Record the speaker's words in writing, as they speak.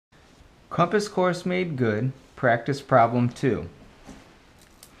Compass course made good. Practice problem 2.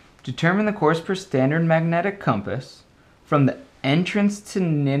 Determine the course per standard magnetic compass from the entrance to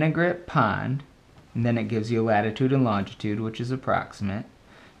Ninigret Pond, and then it gives you latitude and longitude, which is approximate,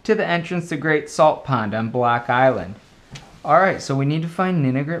 to the entrance to Great Salt Pond on Block Island. Alright, so we need to find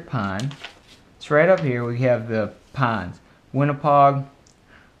Ninigret Pond. It's right up here. We have the ponds. Winnapaug,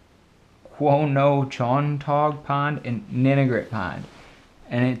 Quonochontog Pond, and Ninigret Pond.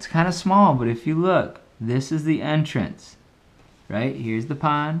 And it's kind of small, but if you look, this is the entrance. Right? Here's the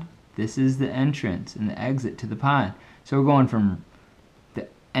pond. This is the entrance and the exit to the pond. So we're going from the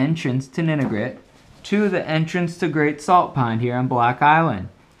entrance to Ninigret to the entrance to Great Salt Pond here on Block Island.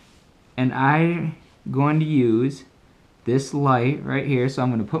 And I'm going to use this light right here. So I'm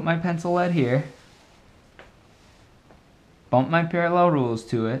going to put my pencil lead here, bump my parallel rules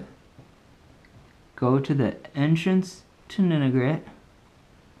to it, go to the entrance to Ninigret,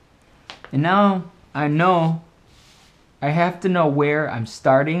 and now I know I have to know where I'm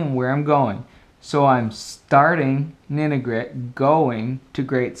starting and where I'm going. So I'm starting Ninigret, going to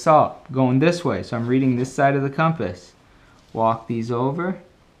Great Salt, going this way. So I'm reading this side of the compass. Walk these over.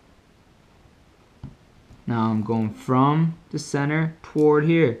 Now I'm going from the center toward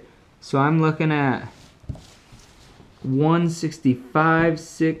here. So I'm looking at 165,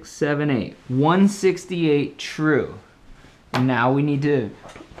 6, 7, 8. 168 true. And now we need to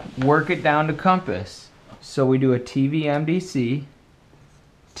work it down to compass. So we do a TVMDC,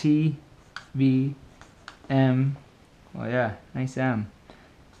 TVM, oh yeah, nice M,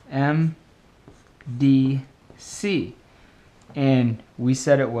 MDC. And we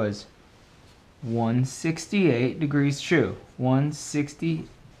said it was 168 degrees true.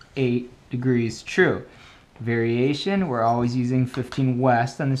 168 degrees true. Variation, we're always using 15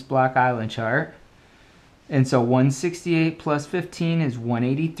 west on this Block Island chart. And so 168 plus 15 is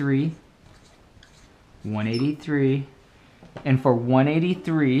 183. 183. And for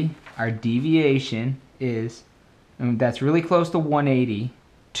 183, our deviation is, and that's really close to 180,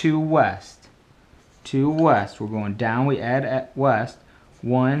 to west. To west. We're going down, we add at west,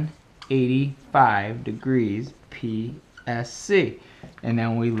 185 degrees PSC. And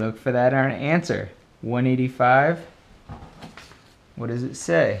then we look for that in our answer. 185, what does it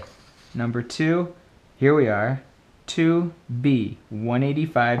say? Number 2, here we are, 2B,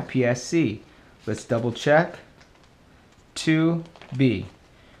 185 PSC. Let's double check, 2B.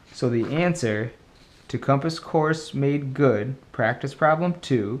 So the answer to compass course made good, practice problem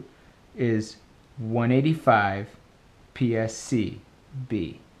 2, is 185 PSC,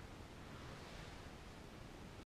 B.